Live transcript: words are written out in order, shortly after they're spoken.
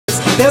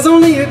There's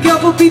only a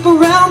couple people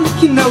around that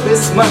can know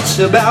this much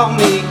about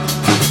me.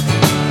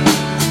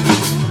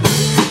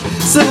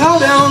 So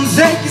hold on,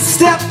 take a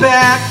step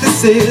back.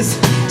 This is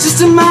just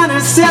a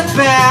minor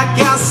setback.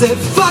 I said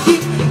fuck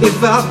it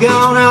if I've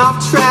gone off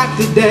track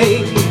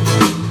today.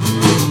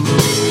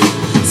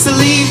 So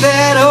leave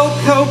that old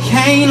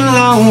cocaine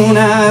alone.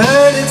 I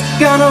heard it's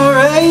gonna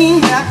rain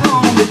back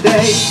home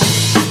today.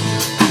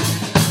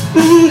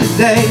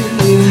 Today,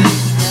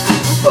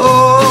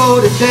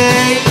 oh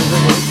today.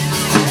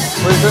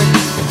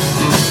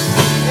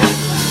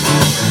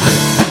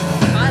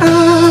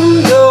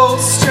 I'm no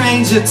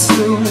stranger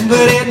too,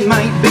 but it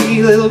might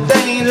be a little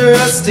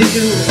dangerous to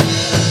you.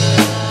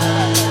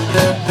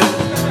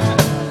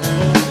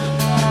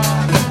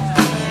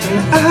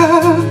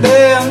 I've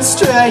been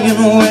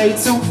straying way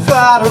too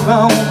far to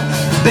roam,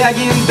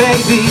 begging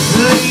baby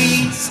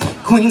please,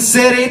 Queen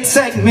City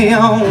take me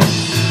home.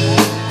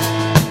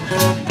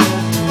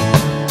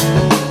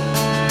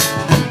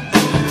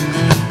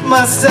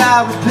 Must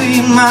I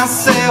repeat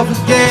myself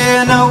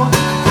again? Oh,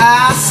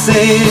 I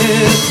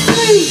said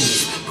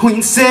please,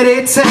 Queen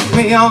City take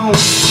me home.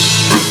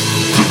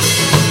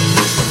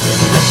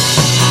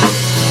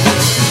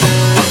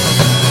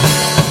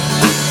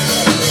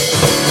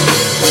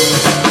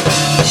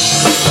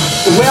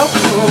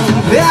 Welcome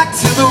back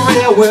to the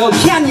real world.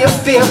 Can you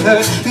feel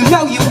her? You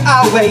know you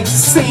always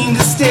seem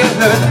to steal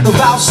her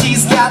of all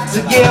she's got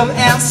to give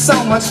and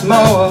so much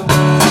more.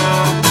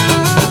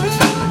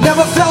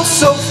 Never felt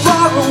so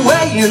far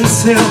away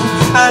until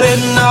I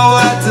didn't know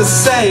what to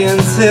say,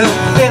 until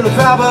it'll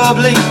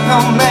probably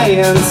come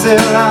May until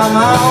I'm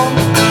home.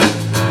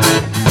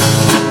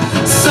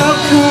 So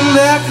come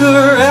back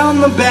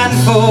around the bend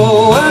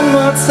for one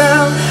more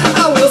time.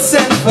 I will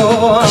send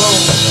for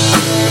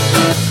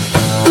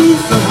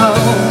for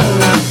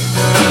home,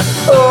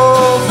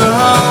 oh for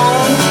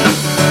home.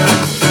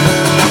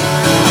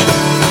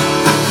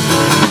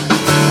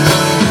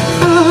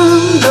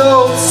 I'm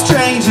no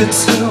stranger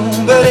too,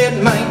 but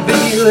it might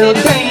be a little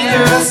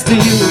dangerous to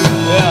you.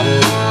 Yeah.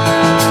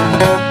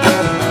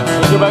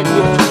 Let's go back to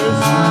the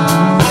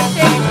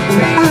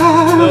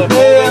I've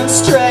been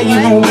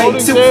straying way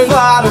too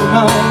far to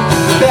roam,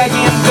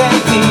 begging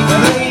baby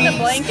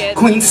please,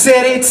 Queen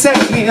City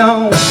take me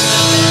home.